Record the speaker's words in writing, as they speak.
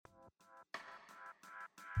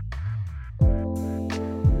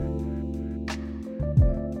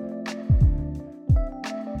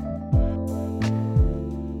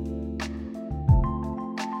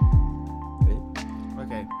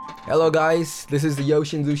Hello guys, this is the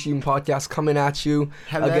Yoshin Zushin podcast coming at you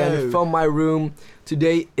Hello. again from my room.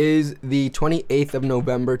 Today is the 28th of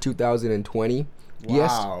November 2020.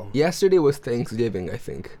 Wow. Yesterday was Thanksgiving, I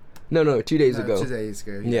think. No, 2 days ago. 2 days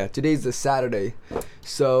ago. Yeah, today's the Saturday.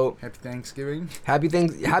 So, Happy Thanksgiving. happy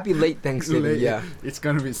late Thanksgiving, Late. yeah. It's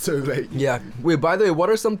gonna be so late. Yeah. Wait, by the way, what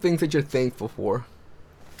are some things that you're thankful for?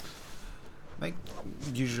 Like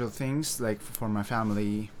usual things, like for my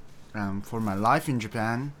family, for my life in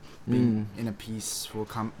Japan, being in a peaceful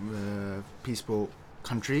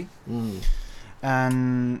country,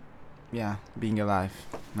 and yeah, being alive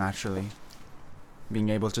naturally, being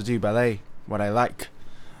able to do ballet, what I like.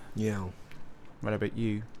 Yeah. What about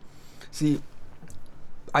you? See,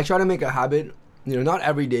 I try to make a habit, not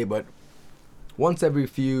every day, but once every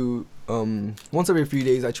few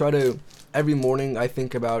days, I try to, every morning I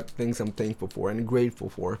think about things I'm thankful for and grateful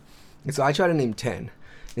for. And so I try to name 10.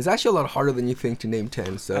 It's actually a lot harder than you think to name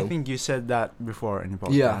 10. So I think you said that before in the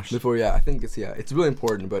podcast. I think it's really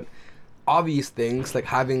important, but obvious things like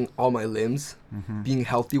having all my limbs, being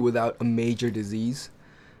healthy without a major disease,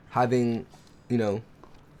 having,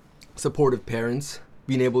 supportive parents,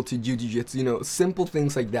 being able to do jiu-jitsu, simple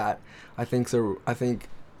things like that, I think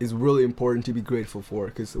is really important to be grateful for,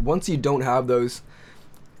 because once you don't have those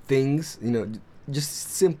things, just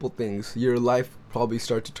simple things, your life probably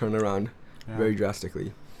start to turn around very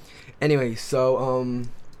drastically. Anyway, so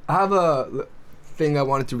I have a thing I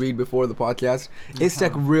wanted to read before the podcast.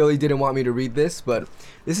 Istec really didn't want me to read this, but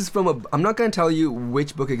this is from I'm not going to tell you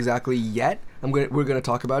which book exactly yet. We're going to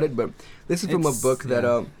talk about it, but this is from a book that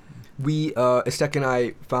Istec and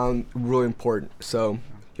I found really important. So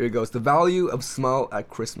here it goes. The Value of Smile at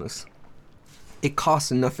Christmas. It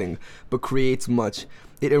costs nothing, but creates much.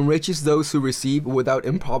 It enriches those who receive without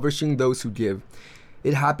impoverishing those who give.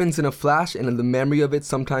 It happens in a flash, and the memory of it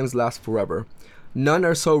sometimes lasts forever. None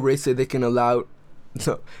are so rich they can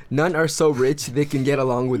get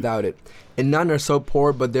along without it, and none are so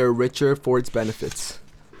poor but they're richer for its benefits.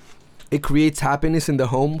 It creates happiness in the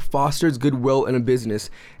home, fosters goodwill in a business,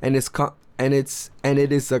 and it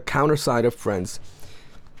is a counterside of friends.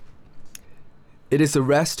 It is a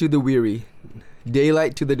rest to the weary,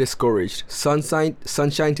 daylight to the discouraged, sunshine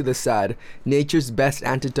to the sad, nature's best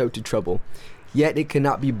antidote to trouble. Yet it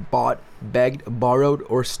cannot be bought, begged, borrowed,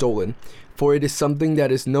 or stolen, for it is something that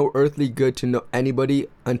is no earthly good to anybody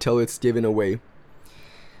until it's given away.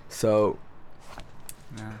 So,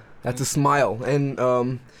 that's a smile.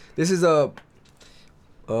 And this is a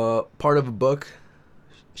part of a book.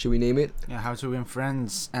 Should we name it? Yeah, How to Win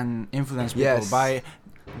Friends and Influence People by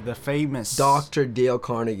the famous Dr. Dale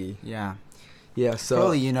Carnegie. Yeah, so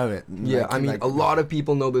probably you know it. Yeah, a lot of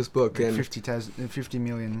people know this book, and 50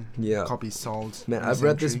 million copies sold. Man, I've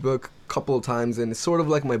read this book a couple of times, and it's sort of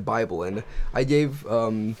like my Bible. And I gave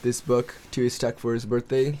this book to Istec for his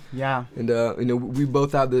birthday. Yeah, and we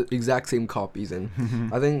both have the exact same copies, and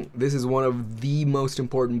I think this is one of the most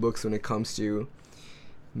important books when it comes to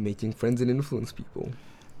making friends and influence people.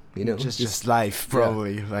 Just life,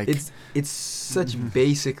 probably. Yeah. Like it's such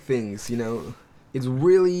basic things, It's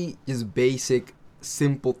really just basic,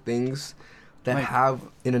 simple things that have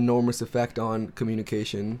an enormous effect on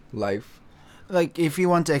communication, life. Like, if you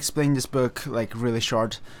want to explain this book, really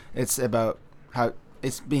short, it's about how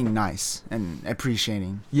it's being nice and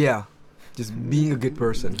appreciating. Yeah, just being a good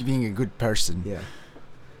person. Being a good person. Yeah.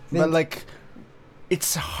 But,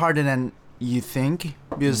 it's harder than you think,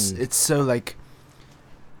 because it's so,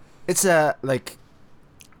 it's a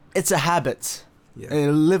habit.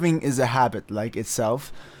 Yeah. Living is a habit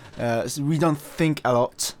itself. So we don't think a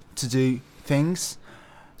lot to do things,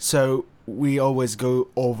 so we always go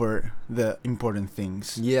over the important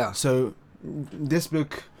things. Yeah. So this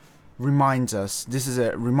book reminds us. This is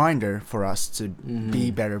a reminder for us to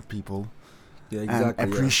be better people. Yeah, exactly.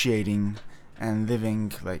 And appreciating and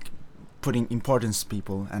living, putting importance to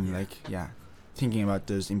people, and thinking about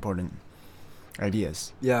those important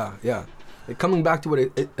ideas. Yeah. Coming back to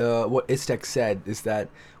what Istec said is that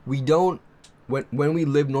we don't, when we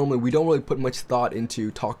live normally, we don't really put much thought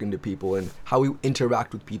into talking to people and how we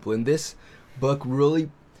interact with people. And this book really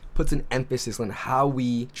puts an emphasis on how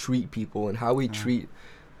we treat people and how we treat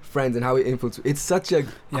friends and how we influence. It's such a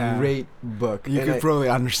great book. You can probably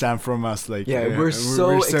understand from us, we're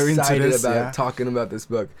so excited about talking about this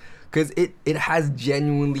book, because it has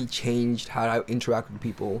genuinely changed how I interact with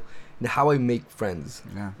people and how I make friends.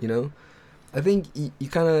 Yeah. I think you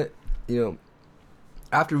kind of,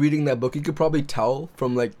 after reading that book, you could probably tell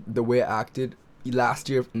from the way I acted last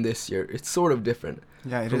year and this year. It's sort of different.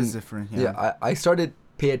 Yeah, it is different. Yeah, I started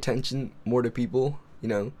pay attention more to people,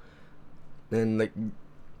 and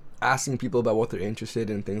asking people about what they're interested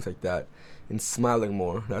in, things like that, and smiling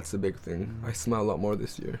more. That's the big thing. I smile a lot more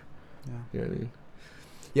this year. Yeah. You know what I mean?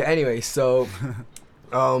 Yeah. Anyway, so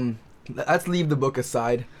let's leave the book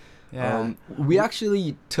aside. Yeah. We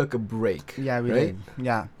actually took a break. Yeah, we right? did.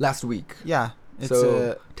 Yeah. Last week. Yeah. It's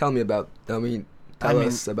So tell me about. Tell mean-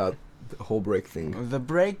 us about the whole break thing. the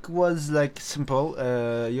break was like simple.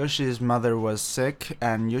 Yoshi's mother was sick,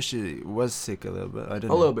 and Yoshi was sick a little bit. I don't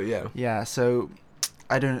know. A little bit, yeah. Yeah. So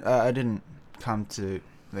I didn't come to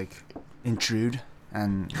like intrude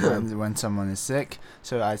and when someone is sick.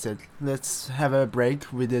 So I said let's have a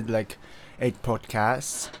break. We did like 8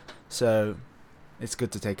 podcasts. So it's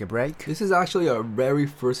good to take a break. This is actually our very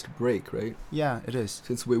first break, right? Yeah, it is.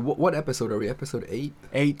 Since what episode are we? Episode 8?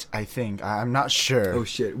 8, I think. I'm not sure. Oh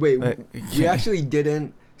shit! Wait, we actually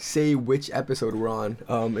didn't say which episode we're on.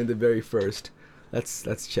 In the very first.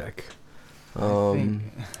 Let's check. I think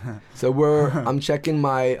So I'm checking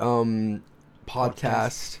my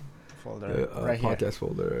podcast folder right here. podcast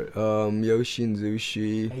folder. Yoshi and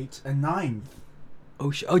Zushi. 8 and 9.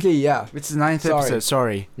 Oh okay, yeah. It's the 9th Sorry. episode.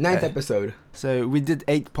 Sorry. 9th episode. So we did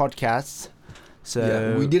 8 podcasts. So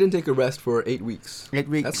yeah, we didn't take a rest for 8 weeks. 8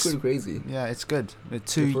 weeks. That's pretty crazy. Yeah, it's good. The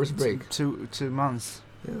first break. Two months.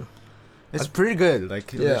 Yeah. It's pretty good.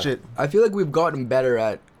 Like Yeah. legit. I feel like we've gotten better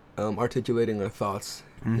at articulating our thoughts,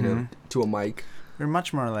 you know, Mhm. to a mic. We're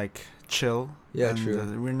much more like chill. Yeah, and,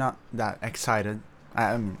 true. We're not that excited.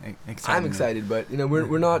 I'm excited. I'm excited, but you know,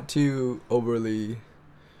 we're not too overly.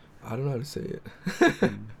 I don't know how to say it.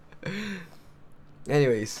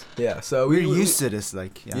 Anyways, yeah. So We're used to this,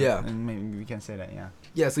 like Yeah. and maybe we can say that, yeah.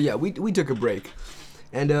 Yeah, so yeah, we took a break,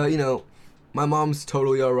 and you know, my mom's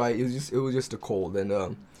totally all right. It was just a cold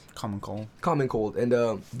and common cold, and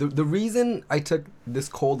the reason I took this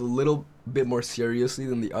cold a little bit more seriously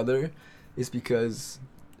than the other is because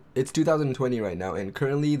it's 2020 right now, and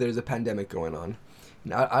currently there's a pandemic going on.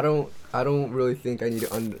 And I don't really think I need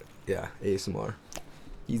to ASMR.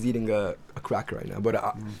 He's eating a cracker right now, but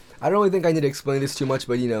I don't really think I need to explain this too much.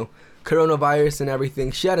 But you know, coronavirus and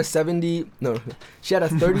everything. She had a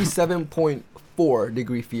 37.4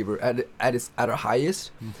 degree fever at her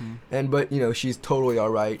highest, but you know, she's totally all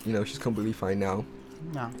right. You know, she's completely fine now.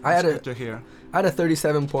 No, I had good to hear. I had a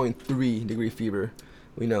 37.3 degree fever,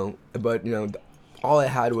 you know, but you know, all I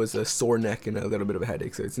had was a sore neck and a little bit of a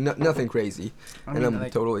headache, so it's nothing crazy, and I'm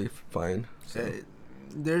like, totally fine. So.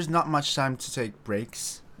 There's not much time to take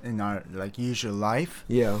breaks in our like usual life.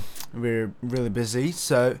 Yeah. We're really busy,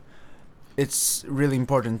 so it's really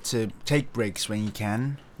important to take breaks when you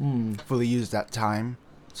can. Fully use that time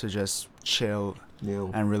to just chill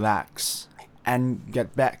and relax and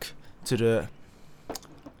get back to the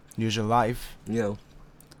usual life. Yeah.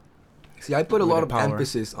 See, I put a With lot the of power.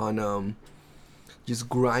 emphasis on just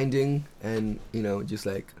grinding and you know just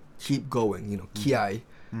like keep going. You know, kiai,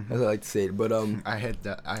 as I like to say it. But I hate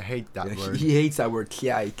that. I hate that word. he hates that word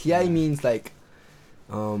kiai. Kiai means like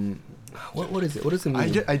what is it? What does it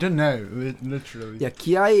mean? I don't know. Literally. Yeah,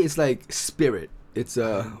 kiai is like spirit. It's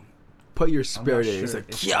put your spirit in. It's sure like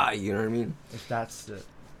if kiai. You know what I mean? If that's the.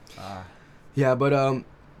 Yeah, but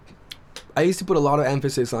I used to put a lot of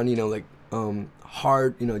emphasis on, you know, like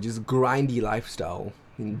hard, you know, just grindy lifestyle,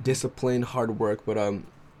 discipline, hard work. But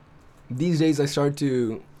these days I start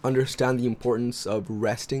to understand the importance of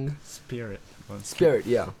resting. Spirit,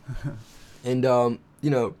 yeah. And you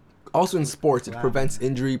know, also in sports, it prevents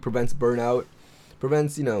injury, prevents burnout,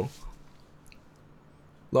 prevents, you know,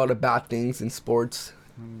 a lot of bad things in sports.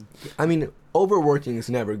 I mean, overworking is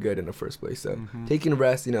never good in the first place. So taking a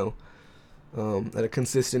rest, you know, at a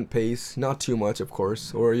consistent pace, not too much, of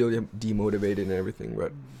course, or you'll get demotivated and everything.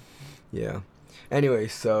 But yeah. Anyway,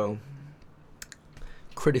 so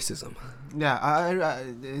criticism. Yeah, I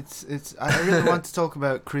really want to talk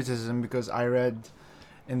about criticism because I read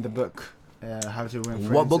in the book How to Win Friends.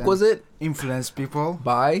 What book and was it? Influence People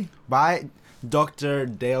By Dr.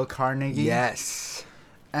 Dale Carnegie. Yes.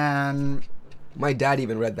 And My dad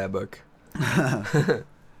even read that book.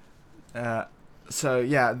 so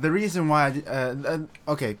yeah, the reason why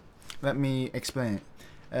okay, let me explain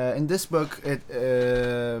it. In this book, it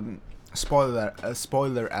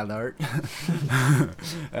spoiler alert.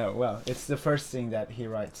 Well, it's the first thing that he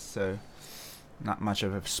writes, so not much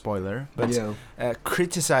of a spoiler. But yeah.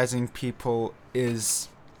 Criticizing people is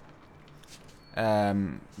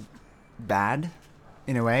bad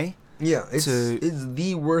in a way. Yeah, it's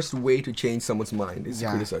the worst way to change someone's mind is to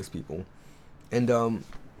criticize people. And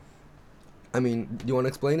I mean, do you want to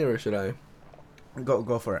explain it or should I?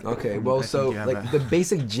 Go for it. Okay, well, so like the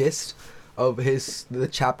basic gist of the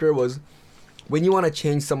chapter was when you want to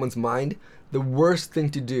change someone's mind, the worst thing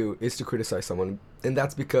to do is to criticize someone and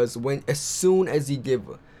that's because as soon as you give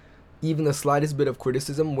even the slightest bit of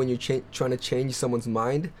criticism when you're trying to change someone's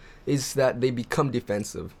mind, is that they become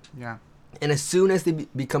defensive. Yeah. And as soon as they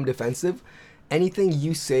become defensive, anything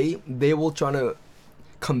you say, they will try to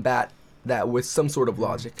combat that with some sort of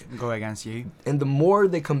logic. Go against you. And the more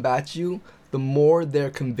they combat you, the more they're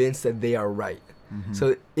convinced that they are right. Mm-hmm.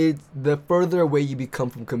 So the further away you become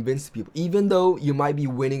from convincing people, even though you might be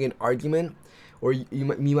winning an argument, or you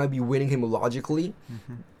might be winning him logically,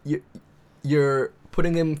 you're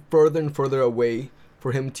putting him further and further away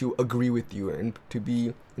for him to agree with you and to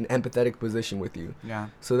be in an empathetic position with you. Yeah.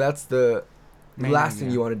 So that's the last thing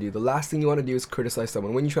idea. you want to do. The last thing you want to do is criticize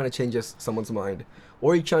someone when you're trying to change someone's mind,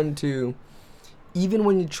 or you're trying to, even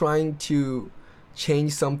when you're trying to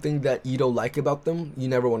change something that you don't like about them, you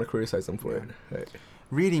never want to criticize them for it. Right.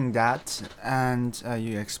 Reading that, and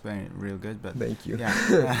you explained it real good, but thank you.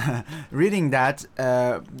 Yeah. Reading that,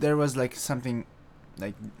 there was like something,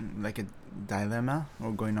 like a dilemma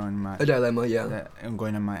or going on in my a dilemma, yeah.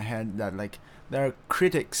 Going in my head, that like there are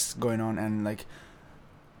critics going on, and like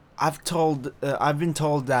I've been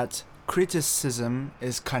told that criticism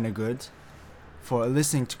is kind of good. For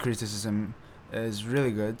listening to criticism is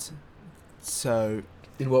really good. So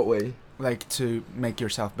in what way? Like to make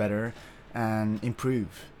yourself better and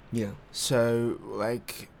improve. Yeah. So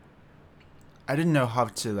like I didn't know how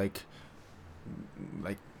to like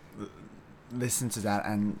listen to that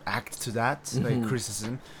and act to that, like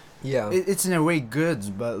criticism. Yeah. It's in a way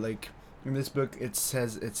good, but like in this book it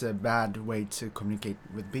says it's a bad way to communicate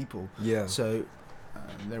with people. Yeah. So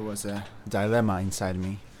there was a dilemma inside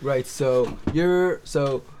me. Right. So your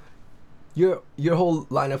whole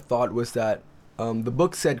line of thought was that the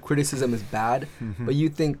book said criticism is bad, but you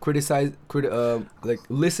think like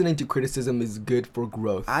listening to criticism is good for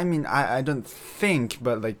growth. I mean, I don't think,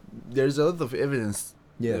 but like there's a lot of evidence.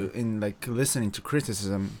 Yeah. In like listening to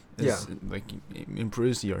criticism is like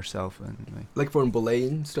improves yourself and like for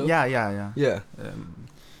bullying stuff. Yeah.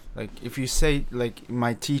 Like if you say like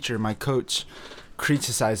my teacher, my coach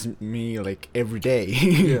criticized me like every day.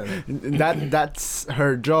 Yeah. that's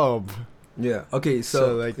her job. Yeah. Okay.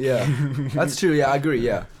 So like yeah, that's true. Yeah, I agree.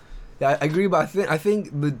 Yeah, I agree. But I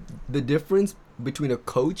think the difference between a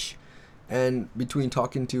coach and between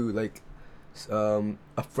talking to like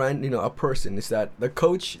a friend, a person, is that the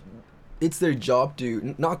coach, it's their job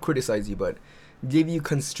to not criticize you, but give you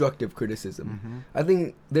constructive criticism. I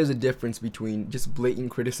think there's a difference between just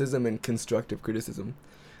blatant criticism and constructive criticism.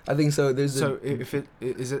 I think so. Is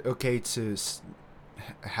it okay to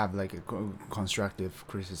have like a constructive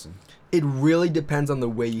criticism? It really depends on the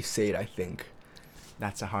way you say it, I think.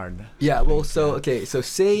 That's a hard. Yeah. Well, so okay. So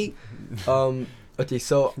say, okay.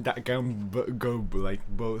 So that can go like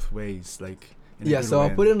both ways, like. Yeah. So I'll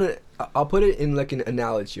put it in like an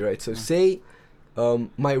analogy, right? So say,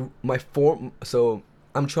 my form. So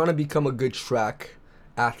I'm trying to become a good track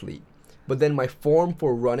athlete, but then my form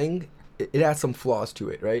for running, it has some flaws to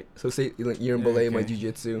it, right? So say you're in ballet, my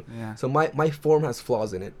jiu-jitsu. Yeah. So my form has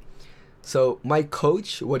flaws in it. So my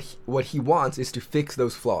coach, what he wants is to fix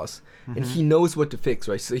those flaws, and he knows what to fix,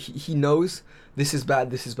 right? So he knows this is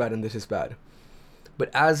bad, and this is bad. But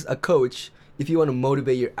as a coach, if you want to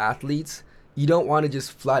motivate your athletes, you don't want to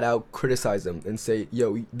just flat out criticize them and say,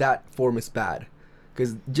 yo, that form is bad.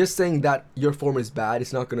 Because just saying that your form is bad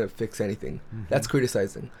is not going to fix anything. That's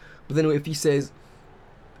criticizing. But then if he says,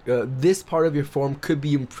 this part of your form could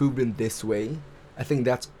be improved in this way, I think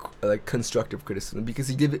that's like constructive criticism, because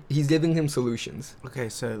he's giving him solutions. Okay,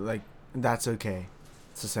 so like that's okay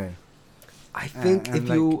to say. I think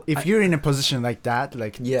if you're in a position like that,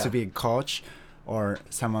 like to be a coach or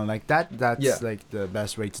someone like that, that's like the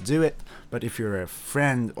best way to do it. But if you're a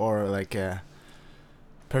friend or like a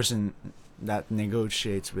person that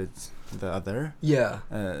negotiates with the other,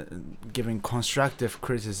 giving constructive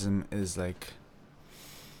criticism is like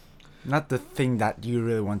not the thing that you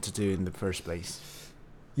really want to do in the first place.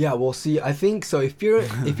 Yeah, well, see, I think so. If you're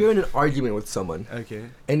in an argument with someone, okay,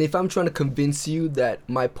 and if I'm trying to convince you that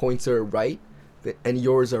my points are right and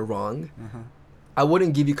yours are wrong, I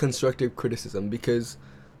wouldn't give you constructive criticism, because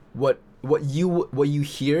what you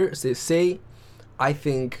hear, say I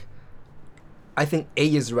think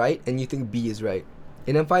A is right and you think B is right,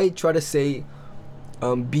 and if I try to say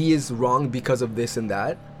B is wrong because of this and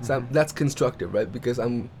that, so that's constructive, right? Because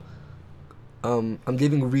I'm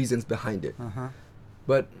giving reasons behind it.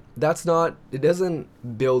 But that's not. It doesn't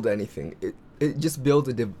build anything. It just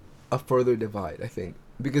builds a further divide, I think,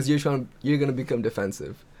 because you're gonna become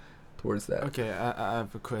defensive towards that. Okay, I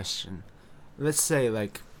have a question. Let's say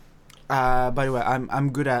like, by the way,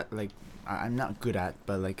 I'm good at like, I'm not good at,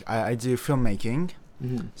 but like I do filmmaking.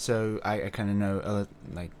 So I kind of know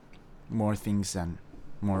like more things than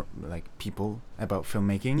more like people about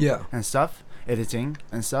filmmaking and stuff, editing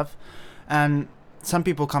and stuff. And some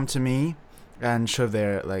people come to me and show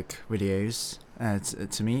their like videos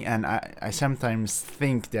to me, and I sometimes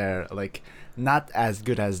think they're like not as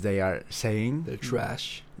good as they are saying. They're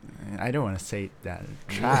trash. I don't want to say that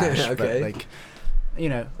trash, but like, you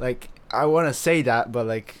know, like I want to say that, but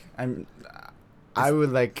like I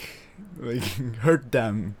would like hurt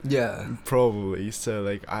them. Yeah. Probably. So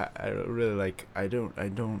like I really like I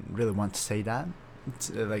don't really want to say that.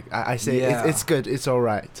 It's, like I say it's good. It's all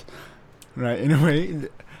right. Right, in a way.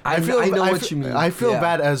 I know what you mean. I feel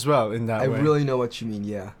bad as well in that way. I really know what you mean,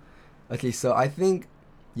 yeah. Okay, so I think,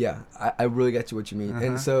 I really get you what you mean.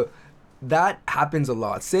 And so that happens a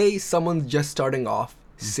lot. Say someone's just starting off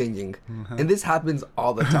singing. And this happens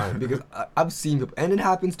all the time because I've seen people, and it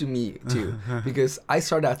happens to me too, because I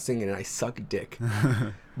started out singing and I suck dick.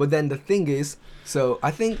 But then the thing is, so I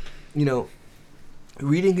think, you know,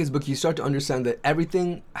 reading his book, you start to understand that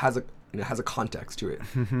everything has a context to it.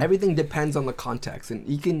 Everything depends on the context,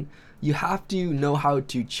 and you have to know how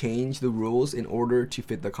to change the rules in order to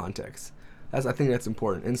fit the context. I think that's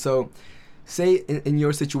important. And so, say in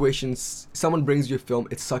your situations, someone brings you a film,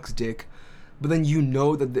 it sucks dick, but then you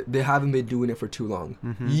know that they haven't been doing it for too long.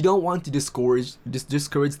 You don't want to discourage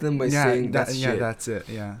them by saying that's shit. Yeah, that's it.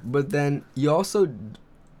 Yeah. But then you also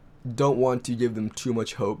don't want to give them too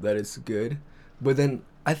much hope that it's good. But then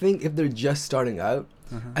I think if they're just starting out,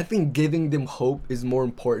 I think giving them hope is more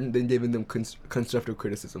important than giving them constructive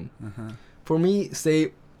criticism. For me,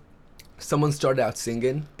 say someone started out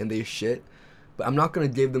singing and they're shit, but I'm not going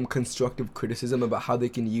to give them constructive criticism about how they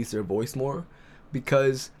can use their voice more,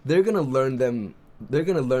 because they're going to learn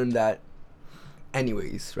that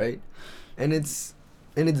anyways, right? And it's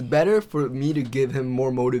better for me to give him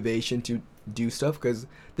more motivation to do stuff, because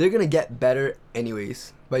they're going to get better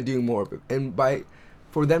anyways by doing more of it. And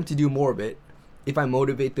for them to do more of it, if I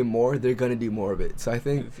motivate them more, they're gonna do more of it. So I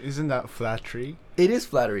think, isn't that flattery? It is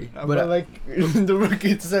flattery, but like in the book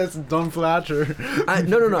it says don't flatter.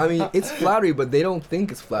 No. I mean, it's flattery, but they don't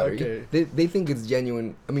think it's flattery. Okay. They think it's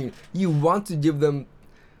genuine. I mean, you want to give them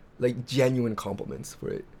like genuine compliments for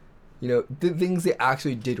it. You know, the things they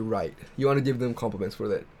actually did right. You want to give them compliments for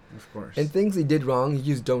that. Of course. And things they did wrong, you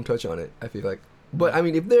just don't touch on it. I feel like. But I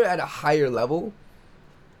mean, if they're at a higher level,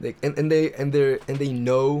 like and they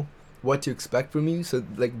know what to expect from you, so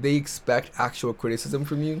like they expect actual criticism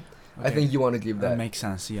from you, I think you want to give that. That makes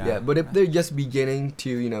sense, yeah. Yeah, but if they're just beginning to,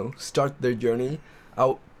 you know, start their journey,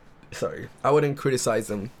 I wouldn't criticize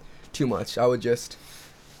them too much. I would just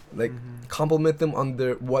like compliment them on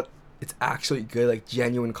what it's actually good, like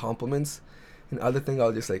genuine compliments, and other thing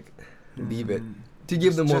I'll just like leave it to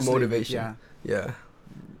give them more motivation. Yeah.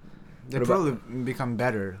 They probably become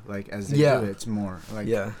better like as they do it more, like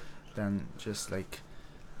than just like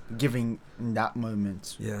giving in that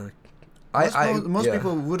moment. Most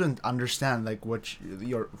people wouldn't understand like what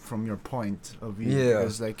from your point of view,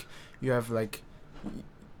 because like you have like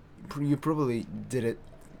you probably did it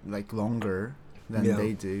like longer than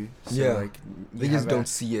they do, so like they just don't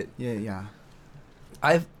see it.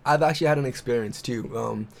 I've actually had an experience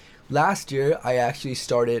too. Last year I actually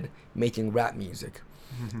started making rap music,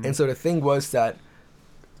 and so the thing was that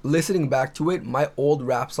listening back to it, my old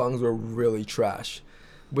rap songs were really trash.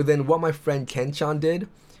 But then what my friend Ken-chan did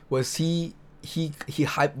was he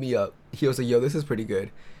hyped me up. He was like, yo, this is pretty good.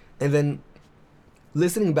 And then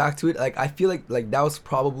listening back to it, like I feel like that was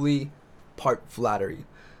probably part flattery.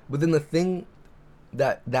 But then the thing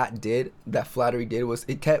that flattery did was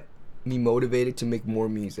it kept me motivated to make more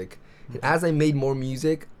music. And as I made more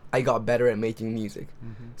music, I got better at making music.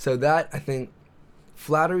 So that, I think,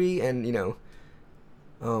 flattery and, you know,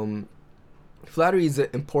 flattery is an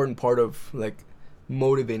important part of like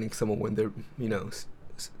motivating someone when they're, you know,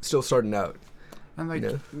 still starting out. And like,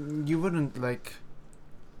 you know?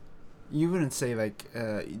 you wouldn't say like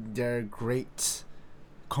they're great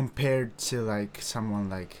compared to like someone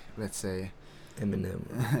like, let's say,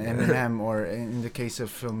 Eminem or in the case of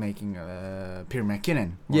filmmaking, Peter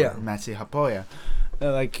McKinnon or Matti Haapoja.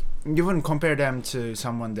 Like you wouldn't compare them to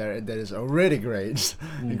someone that is already great,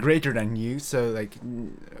 greater than you. So like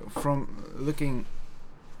from looking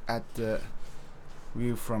at the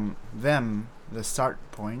view from them, the start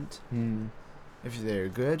point, if they're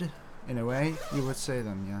good in a way, you would say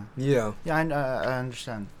them. I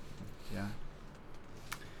understand.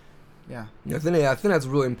 I think that's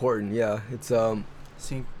really important. It's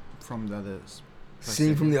seeing from the others,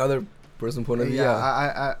 seeing from the other person point of view.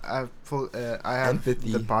 I have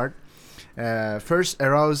empathy. The part first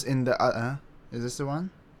arouse in the is this the one?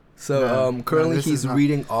 So currently he's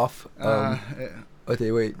reading off.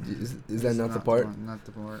 Okay, wait. Is that not the part? Not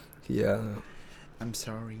the part. Yeah. I'm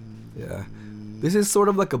sorry. Yeah. This is sort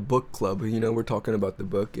of like a book club. You know, we're talking about the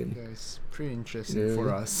book and. Yeah, it's pretty interesting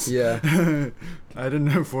for us. Yeah. I don't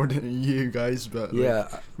know for you guys, but yeah,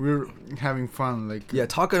 like, we're having fun. Like. Yeah,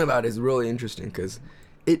 talking about it is really interesting because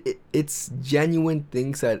it's genuine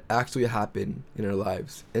things that actually happen in our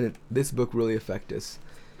lives, and this book really affects us.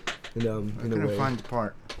 In a way. I couldn't find the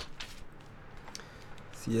part.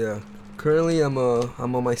 So, yeah. Currently, I'm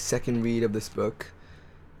on my second read of this book.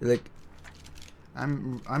 Like,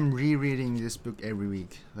 I'm rereading this book every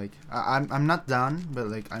week. Like, I'm not done, but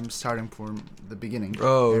like I'm starting from the beginning.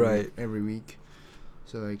 Oh, right. Every week.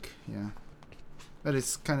 So like, yeah. But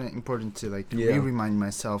it's kind of important to like remind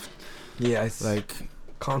myself. Yeah, it's like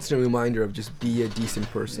constant reminder of just be a decent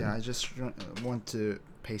person. Yeah, I just want to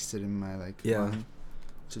paste it in my like mind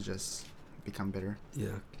to just become better.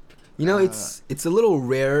 Yeah. You know, it's a little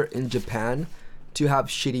rare in Japan to have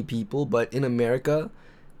shitty people, but in America,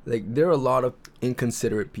 like there are a lot of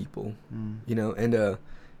inconsiderate people. You know, and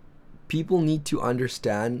people need to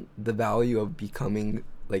understand the value of becoming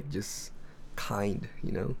like just kind,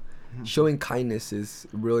 you know. Showing kindness is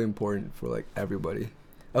really important for like everybody.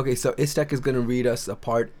 Okay, so Istek is going to read us a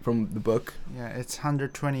part from the book. Yeah, it's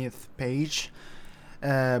 120th page.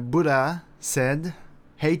 Buddha said,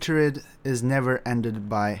 hatred is never ended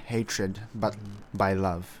by hatred, but by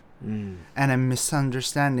love. And a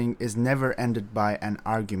misunderstanding is never ended by an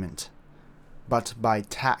argument, but by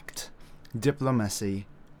tact, diplomacy,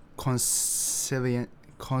 conciliation.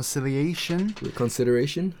 Wait,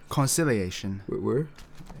 consideration? Conciliation. Wait, where?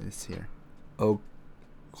 It's here. Oh.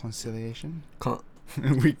 Conciliation?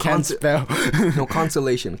 We can't spell. No,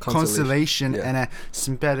 consolation. Consolation and a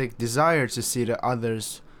sympathetic desire to see the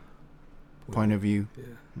other's point of view.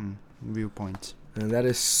 Yeah. Viewpoint. And that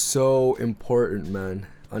is so important, man.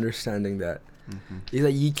 Understanding that. Is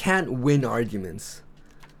that you can't win arguments.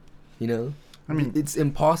 You know? I mean, it's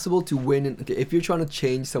impossible to win. Okay, if you're trying to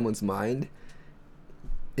change someone's mind,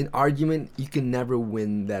 an argument, you can never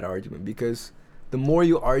win that argument because the more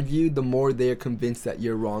you argue, the more they're convinced that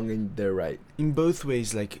you're wrong and they're right. In both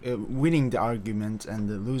ways, like winning the argument and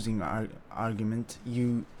the losing argument,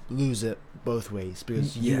 you lose it both ways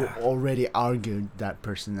because you already argued that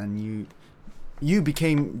person and you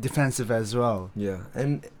became defensive as well. Yeah,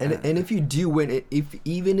 and if you do win,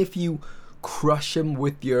 even if you crush him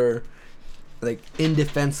with your like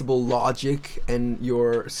indefensible logic and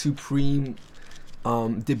your supreme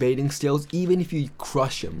debating skills, even if you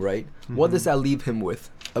crush him, right? What does that leave him with?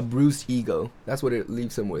 A bruised ego. That's what it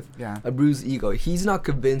leaves him with. Yeah. A bruised ego. He's not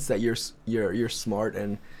convinced that you're smart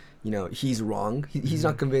and you know he's wrong. He's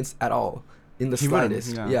not convinced at all in the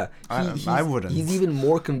slightest. Yeah. I wouldn't. He's even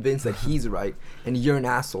more convinced that he's right and you're an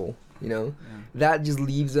asshole. You know, that just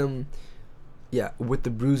leaves him. Yeah, with the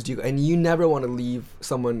bruised ego, and you never want to leave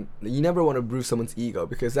someone. You never want to bruise someone's ego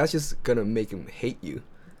because that's just gonna make him hate you.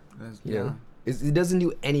 You know. It doesn't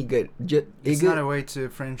do any good. It's not a way to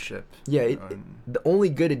friendship. Yeah, the only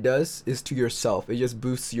good it does is to yourself. It just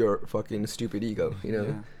boosts your fucking stupid ego, you know?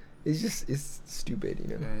 Yeah. It's stupid, you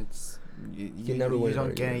know? Yeah, it's... You never win. You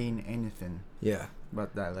don't gain anything. Yeah.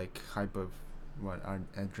 But that, like, hype of,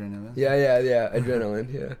 adrenaline? Yeah,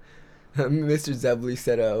 adrenaline, yeah. Mr. Zebley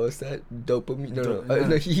said, what's that? Dopamine? No,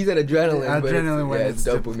 he said adrenaline. Adrenaline when it's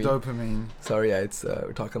dopamine. Dopamine. Sorry, it's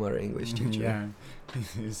we're talking about our English teacher. Yeah.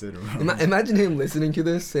 He said wrong. Imagine him listening to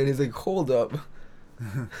this and he's like, hold up.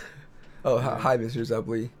 Hi, Mr.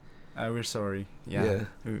 Zebley. We're sorry. Yeah.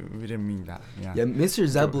 We didn't mean that. Yeah. Yeah, Mr.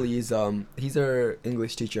 Zebley is he's our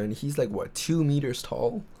English teacher and he's like what, 2 meters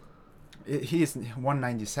tall? He is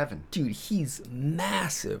 197. Dude, he's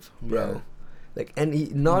massive, bro. Yeah. Like, and he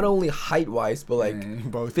not only height wise, but like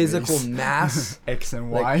both physical ways. Mass. X and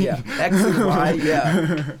Y. Like, yeah, X and Y.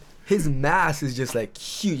 Yeah. His mass is just like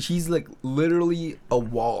huge. He's like literally a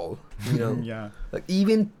wall. You know. Yeah. Like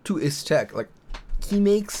even to Istek, like he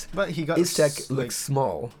makes. But he got Istek look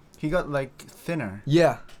small. He got like thinner.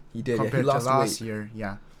 Yeah, he did. Compared he lost to last weight. year.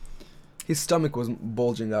 Yeah. His stomach was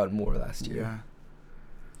bulging out more last year.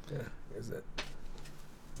 Yeah. Yeah. There's that.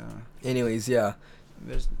 Anyways, yeah.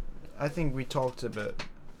 I think we talked about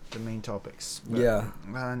the main topics. Yeah.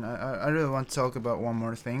 And I really want to talk about one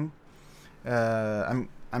more thing.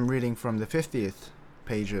 I'm reading from the 50th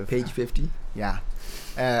page of... Page 50? Yeah.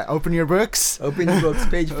 Open your books. Open your books,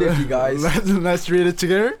 page 50, guys. Let's read it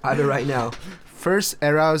together. I do right now. First,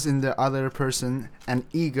 arouse in the other person an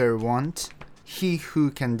eager want. He who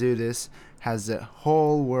can do this has the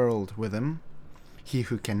whole world with him. He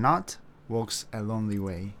who cannot walks a lonely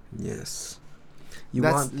way. Yes.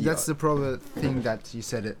 That's the probably thing that you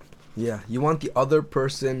said it. Yeah, you want the other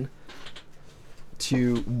person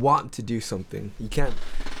to want to do something. You can't,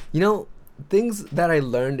 things that I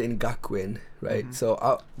learned in Gakuen, right? Mm-hmm.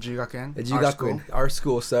 So Jigakuen, our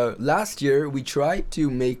school. So last year we tried to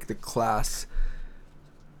make the class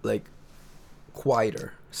like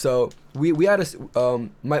quieter. So we had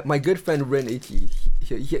my good friend Rin Iki.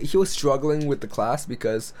 He was struggling with the class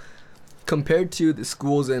because compared to the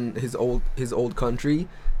schools in his old country,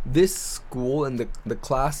 this school and the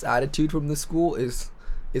class attitude from the school is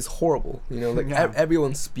horrible.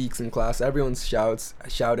 Everyone speaks in class, everyone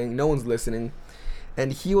shouting, no one's listening,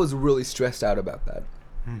 and he was really stressed out about that.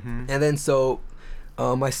 Mm-hmm. And then so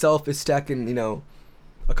myself, Istek, and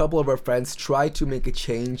a couple of our friends tried to make a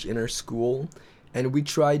change in our school, and we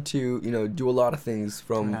tried to do a lot of things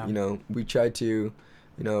from we tried to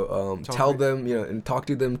tell them and talk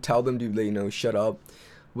to them, tell them to shut up.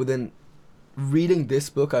 But then reading this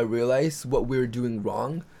book, I realized what we were doing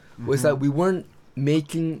wrong was that we weren't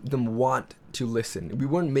making them want to listen. We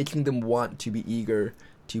weren't making them want to be eager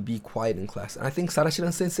to be quiet in class. And I think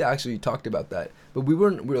Sarashiran Sensei actually talked about that, but we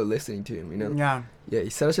weren't really listening to him. Yeah. Yeah,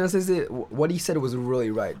 Sarashiran Sensei, what he said was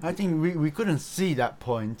really right. I think we couldn't see that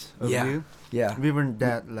point of view. Yeah. We weren't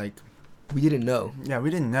that we didn't know. Yeah, we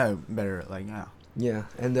didn't know better. Yeah,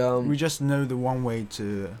 and we just know the one way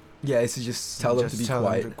to. Yeah, it's to just tell them to be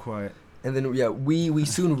quiet. Them to quiet. And then we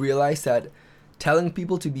soon realized that telling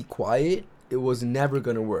people to be quiet, it was never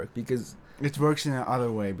gonna work because it works in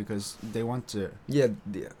another way because they want to. Yeah,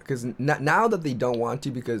 because now that they don't want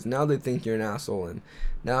to, because now they think you're an asshole, and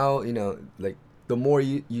now the more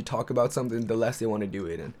you talk about something, the less they want to do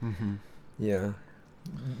it, and yeah,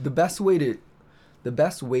 the best way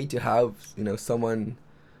to have someone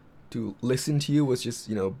to listen to you was just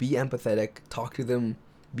be empathetic, talk to them,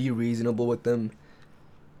 be reasonable with them,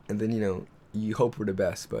 and then you hope for the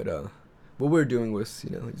best. But what we're doing was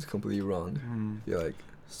just completely wrong. Yeah,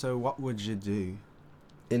 So what would you do?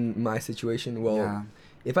 In my situation, well,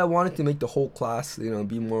 if I wanted to make the whole class,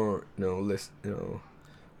 be more,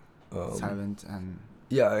 silent and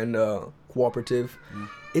cooperative,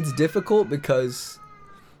 it's difficult because,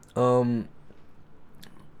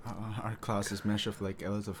 our class is made of a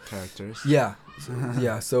lot of characters. Yeah,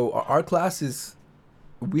 so our class is,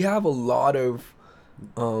 we have a lot of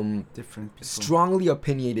different people. Strongly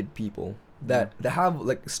opinionated people that have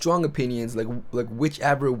strong opinions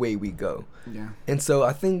whichever way we go. Yeah. And so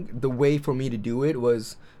I think the way for me to do it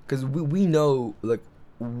was because we know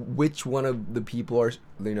which one of the people are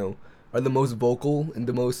the most vocal and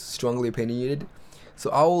the most strongly opinionated. So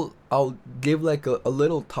I'll give a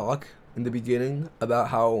little talk in the beginning about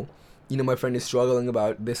how my friend is struggling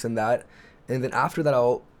about this and that, and then after that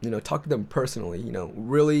I'll talk to them personally,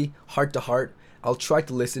 really heart to heart. I'll try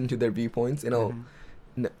to listen to their viewpoints, and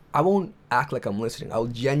I won't act like I'm listening. I'll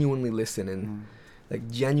genuinely listen and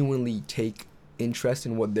genuinely take interest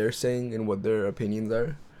in what they're saying and what their opinions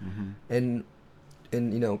are, and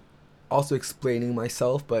also explaining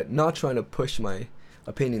myself, but not trying to push my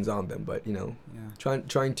opinions on them, but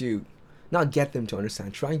trying to not get them to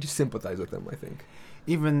understand, trying to sympathize with them, I think.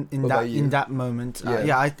 Even in that moment,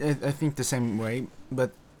 I think the same way.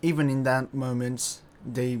 But even in that moment,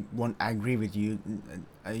 they won't agree with you.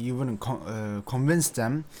 You wouldn't convince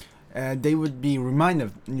them. They would be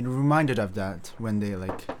reminded of that when they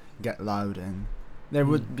get loud, and there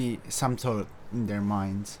would be some thought in their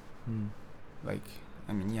minds.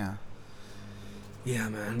 Yeah,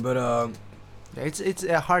 man. But it's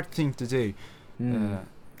a hard thing to do.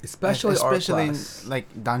 Especially our class. in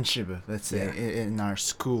Danshibu, let's say, in our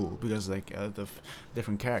school, because out of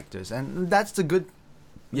different characters, and that's the good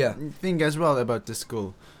thing as well about the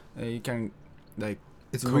school. You can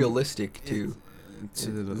it's realistic too.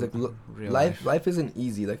 Real life isn't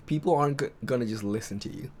easy. People aren't gonna just listen to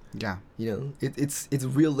you. Yeah. It's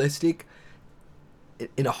realistic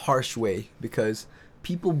in a harsh way, because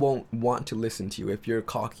people won't want to listen to you if you're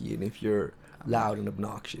cocky and if you're loud and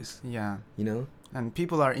obnoxious. Yeah. And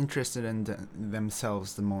people are interested in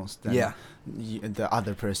themselves the most than the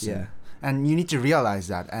other person. Yeah. And you need to realize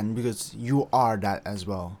that, and because you are that as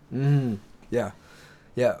well. Yeah.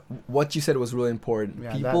 Yeah, what you said was really important.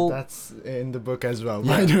 Yeah, people that's in the book as well.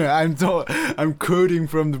 By the way, I'm quoting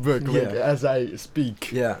from the book as I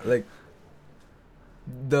speak. Yeah,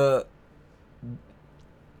 the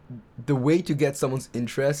way to get someone's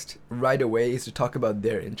interest right away is to talk about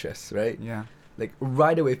their interests, right? Yeah. like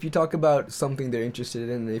right away, if you talk about something they're interested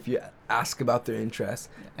in, and if you ask about their interest,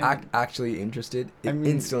 actually interested, it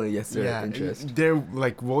instantly gets their interest. Their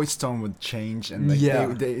like voice tone would change, and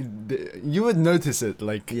like they you would notice it.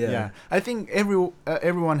 Like I think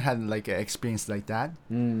everyone had like an experience like that.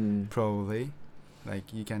 Probably,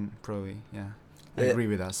 like you can probably agree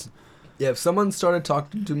with us. Yeah, if someone started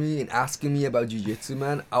talking to me and asking me about jiu-jitsu,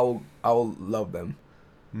 man, I'll love them,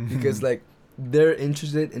 because like they're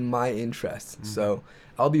interested in my interests. So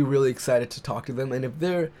I'll be really excited to talk to them, and if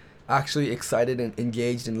they're actually excited and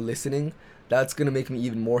engaged and listening, that's gonna make me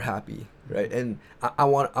even more happy, right? And I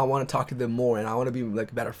want to talk to them more, and I want to be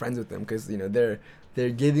like better friends with them, because you know they're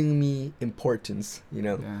giving me importance, you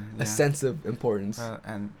know, a sense of importance.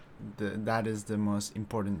 And that is the most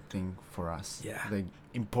important thing for us. Yeah, the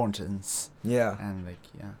importance. Yeah, and like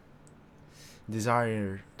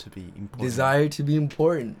desire to be important. Desire to be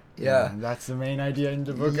important. Yeah. That's the main idea in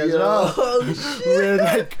the book as well. Oh, we're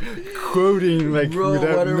like quoting like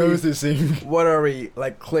without noticing. What are we,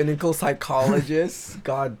 like clinical psychologists?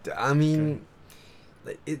 God, I mean,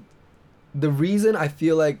 the reason I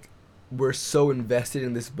feel like we're so invested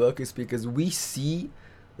in this book is because we see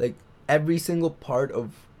like every single part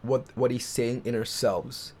of what he's saying in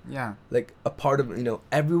ourselves. Yeah. Like a part of, you know,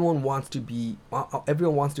 everyone wants to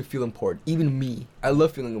feel important. Even me. I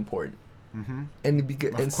love feeling important.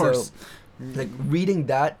 And so like reading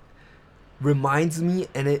that reminds me,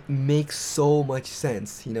 and it makes so much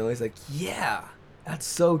sense, you know. It's like, yeah, that's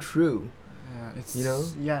so true. Yeah, it's, you know?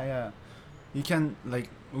 Yeah. You can like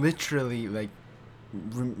literally like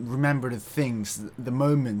remember the things, the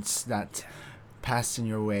moments that passed in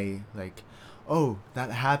your way, like, oh,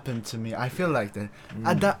 that happened to me. I feel like that.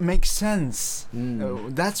 That makes sense.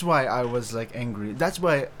 That's why I was like angry. That's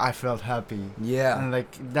why I felt happy. Yeah. And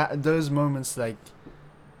like that, those moments, like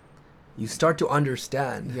you start to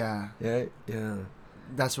understand. Yeah. Yeah. Yeah.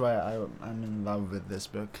 That's why I'm in love with this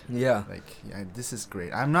book. Yeah. Like, yeah, this is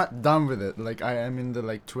great. I'm not done with it. Like I am in the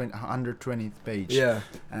like 120th page. Yeah.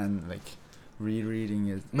 And like rereading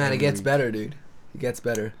it. Man, it gets better, dude. It gets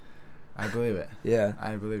better. I believe it. Yeah.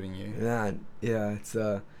 I believe in you. Yeah, it's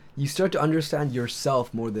you start to understand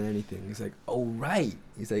yourself more than anything. It's like, oh right.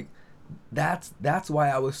 It's like that's why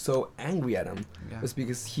I was so angry at him. Yeah. It's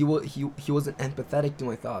because he wasn't empathetic to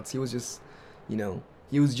my thoughts. He was just, you know,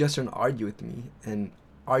 he was just trying to argue with me, and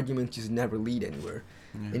arguments just never lead anywhere.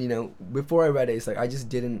 Yeah. And you know, before I read it, it's like I just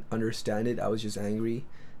didn't understand it. I was just angry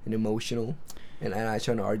and emotional, and I was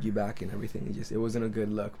trying to argue back and everything. It wasn't a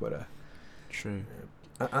good look, but true.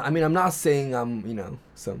 I mean, I'm not saying I'm, you know,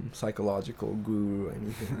 some psychological guru or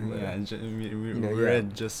anything. But, we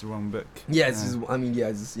read just one book. Yeah, it's just, I mean, yeah,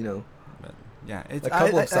 it's just, you know. But yeah, it's a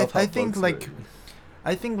couple of self-help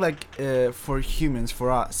I think like, for humans,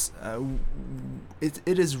 for us,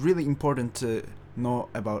 it is really important to know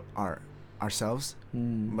about ourselves,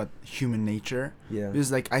 but human nature. Yeah.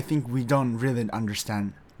 Because like I think we don't really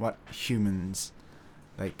understand what humans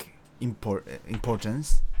like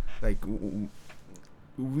importance, like.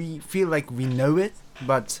 We feel like we know it,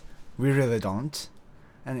 but we really don't,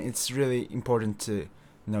 and it's really important to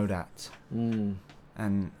know that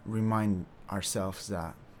and remind ourselves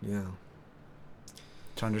that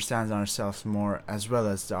to understand ourselves more as well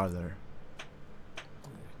as the other.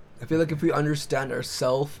 I feel like if we understand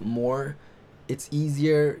ourselves more, it's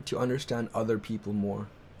easier to understand other people more,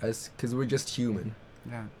 because we're just human.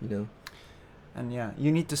 Yeah. You know. And yeah,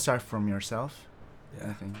 you need to start from yourself. Yeah,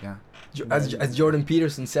 I think as Jordan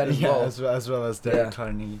Peterson said as well. as well as Dale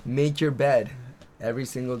Carnegie. Make your bed every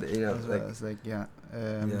single day. You know,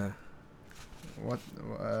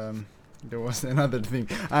 there was another thing.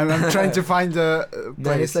 I'm trying to find the place.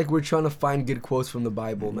 Man, it's like we're trying to find good quotes from the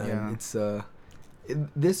Bible, man. Yeah. It's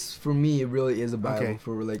this for me, it really is a Bible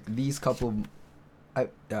for like these couple.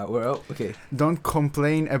 Okay. Don't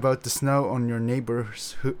complain about the snow on your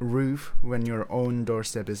neighbor's roof when your own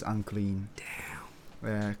doorstep is unclean.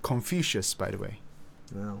 Damn. Confucius, by the way.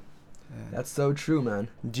 Wow. That's so true, man.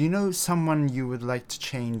 Do you know someone you would like to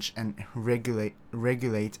change and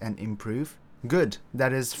regulate and improve? Good.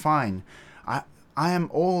 That is fine. I am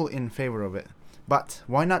all in favor of it. But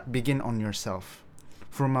why not begin on yourself?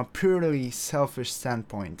 From a purely selfish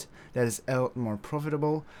standpoint, that is a lot more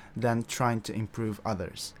profitable than trying to improve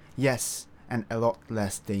others. Yes, and a lot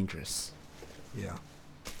less dangerous. Yeah.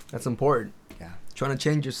 That's important. Yeah. Trying to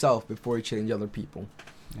change yourself before you change other people.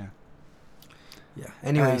 Yeah. Yeah.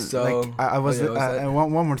 Anyway, so like, I was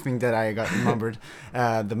one more thing that I got remembered.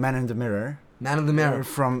 The Man in the Mirror. Man in the Mirror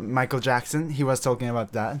from Michael Jackson. He was talking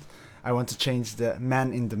about that. I want to change the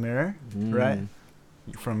man in the mirror, right?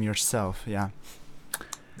 From yourself. Yeah.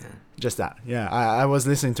 Just that. Yeah, I was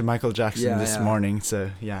listening to Michael Jackson this morning,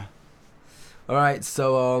 so yeah. All right,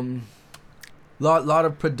 so lot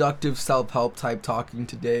of productive self-help type talking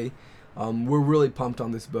today. We're really pumped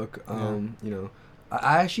on this book. You know,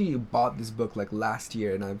 I actually bought this book like last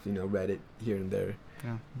year, and I've read it here and there.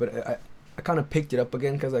 Yeah. But I kind of picked it up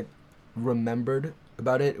again because I remembered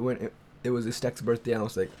about it when it was Istek's birthday, and I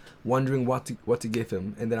was like wondering what to give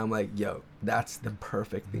him, and then I'm like, yo, that's the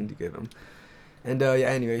perfect thing to give him. And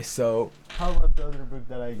anyway, so how about the other book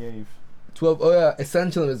that I gave? 12. Oh yeah,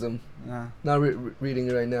 Essentialism. Yeah. Not reading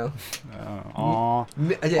it right now.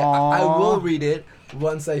 Yeah, I will read it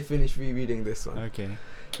once I finish rereading this one. Okay.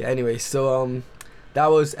 Yeah. Anyway, so that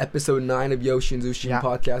was episode 9 of Yoshi and Zushin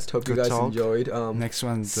podcast. Hope you guys enjoyed. Next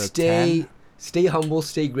one's stay humble,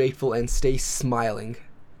 stay grateful, and stay smiling.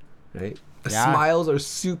 Right. Smiles are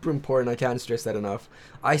super important. I can't stress that enough.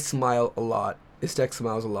 I smile a lot. Istek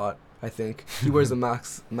smiles a lot. I think he wears a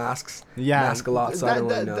mask a lot, so I don't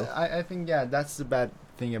really know. I think that's the bad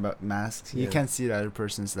thing about masks. You can't see the other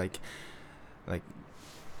person's like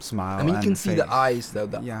smile. I mean, you can see the eyes though.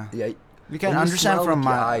 You can understand from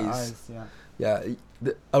my eyes. Yeah.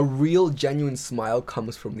 A real genuine smile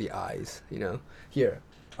comes from the eyes. Here,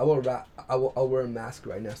 I'll wear a mask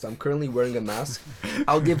right now. So I'm currently wearing a mask.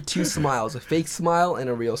 I'll give 2 smiles: a fake smile and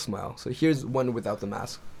a real smile. So here's one without the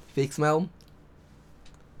mask. Fake smile.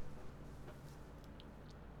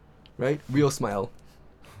 Right? Real smile.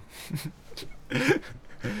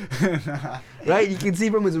 Right? You can see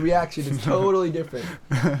from his reaction, it's totally different.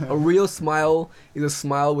 A real smile is a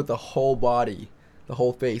smile with the whole body, the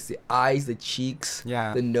whole face, the eyes, the cheeks,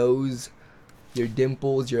 the nose, your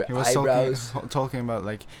dimples, your eyebrows. Talking about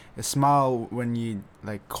like a smile when you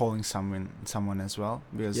like calling someone as well,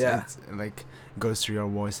 because it's like goes through your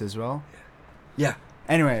voice as well. Yeah.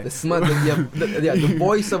 Anyway, the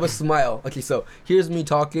voice of a smile. Okay, so here's me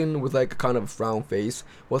talking with like a kind of a frown face.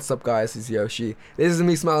 What's up, guys? It's Yoshi. This is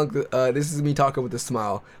me smiling. This is me talking with a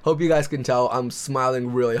smile. Hope you guys can tell I'm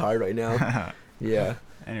smiling really hard right now. Yeah.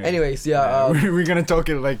 Anyways, we're gonna talk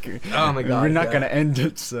it like. Oh my god. We're not gonna end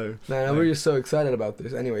it. So. No, we're just so excited about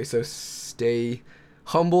this. Anyway, so stay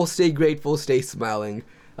humble, stay grateful, stay smiling.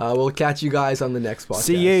 We'll catch you guys on the next podcast.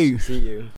 See you.